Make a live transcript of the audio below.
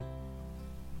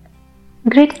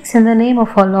Greetings in the name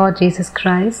of our Lord Jesus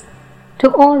Christ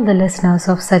to all the listeners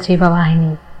of Sajiva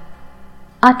Vahini.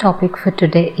 Our topic for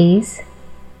today is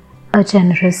a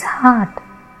generous heart.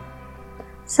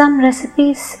 Some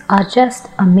recipes are just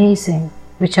amazing,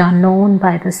 which are known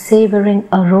by the savoring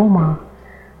aroma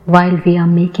while we are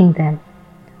making them,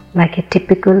 like a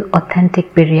typical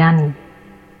authentic biryani.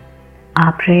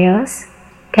 Our prayers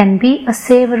can be a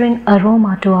savoring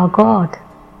aroma to our God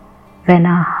when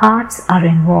our hearts are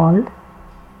involved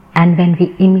and when we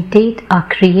imitate our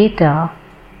Creator,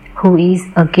 who is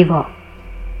a giver.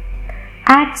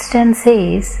 Acts 10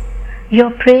 says, "Your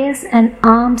prayers and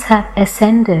alms have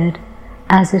ascended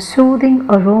as a soothing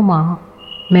aroma,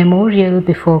 memorial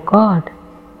before God."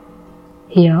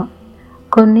 Here,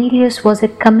 Cornelius was a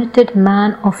committed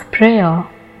man of prayer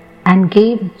and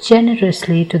gave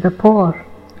generously to the poor.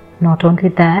 Not only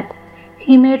that,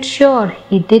 he made sure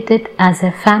he did it as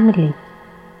a family.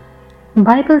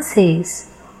 Bible says,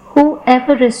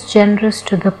 "Whoever is generous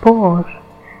to the poor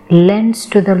lends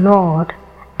to the Lord,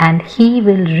 and He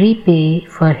will repay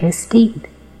for his deed."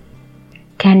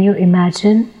 Can you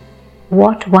imagine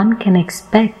what one can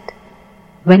expect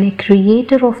when a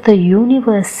Creator of the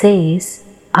universe says,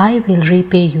 "I will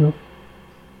repay you"?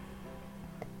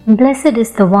 Blessed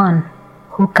is the one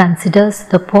who considers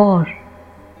the poor.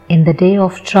 In the day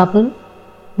of trouble,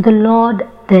 the Lord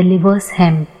delivers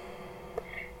him.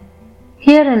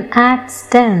 Here in Acts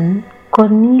 10,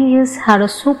 Cornelius had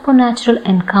a supernatural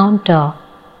encounter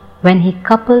when he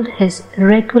coupled his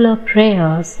regular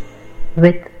prayers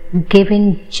with giving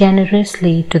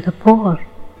generously to the poor.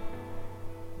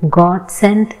 God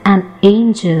sent an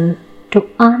angel to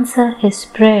answer his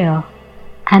prayer,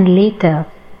 and later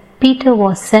Peter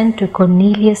was sent to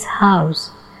Cornelius' house,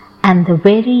 and the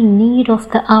very need of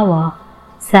the hour,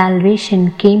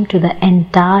 salvation came to the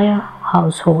entire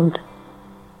household.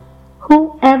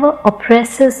 Whoever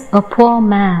oppresses a poor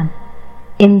man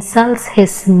insults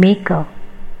his Maker,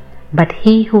 but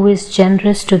he who is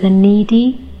generous to the needy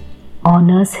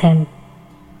honors him.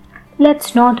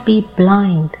 Let's not be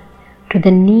blind to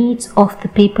the needs of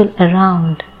the people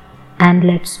around, and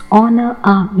let's honor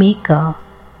our Maker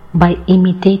by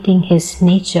imitating his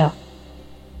nature.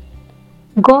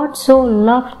 God so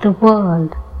loved the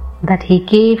world that he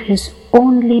gave his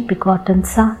only begotten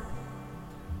Son.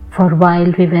 For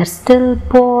while we were still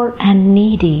poor and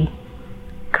needy,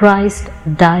 Christ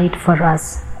died for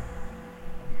us.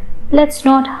 Let's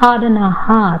not harden our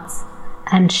hearts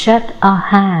and shut our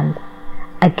hand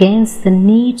against the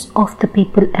needs of the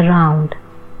people around.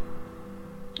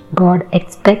 God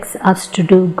expects us to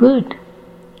do good,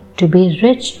 to be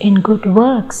rich in good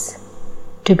works,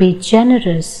 to be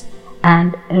generous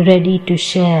and ready to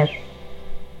share.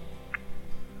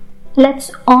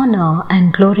 Let's honor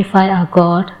and glorify our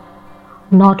God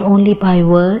not only by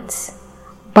words,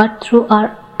 but through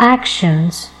our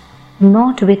actions,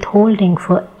 not withholding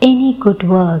for any good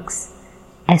works,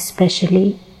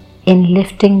 especially in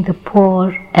lifting the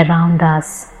poor around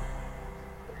us.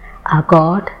 Our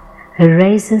God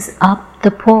raises up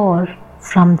the poor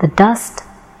from the dust.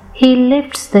 He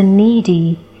lifts the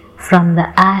needy from the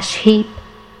ash heap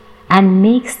and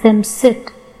makes them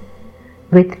sit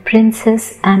with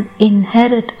princes and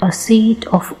inherit a seat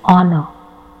of honor.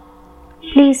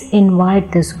 Please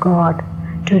invite this God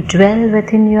to dwell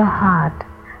within your heart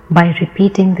by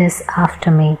repeating this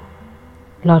after me.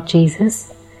 Lord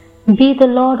Jesus, be the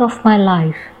Lord of my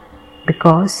life,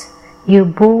 because you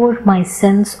bore my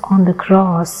sins on the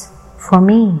cross for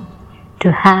me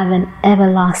to have an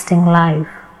everlasting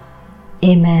life.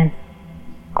 Amen.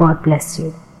 God bless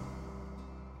you.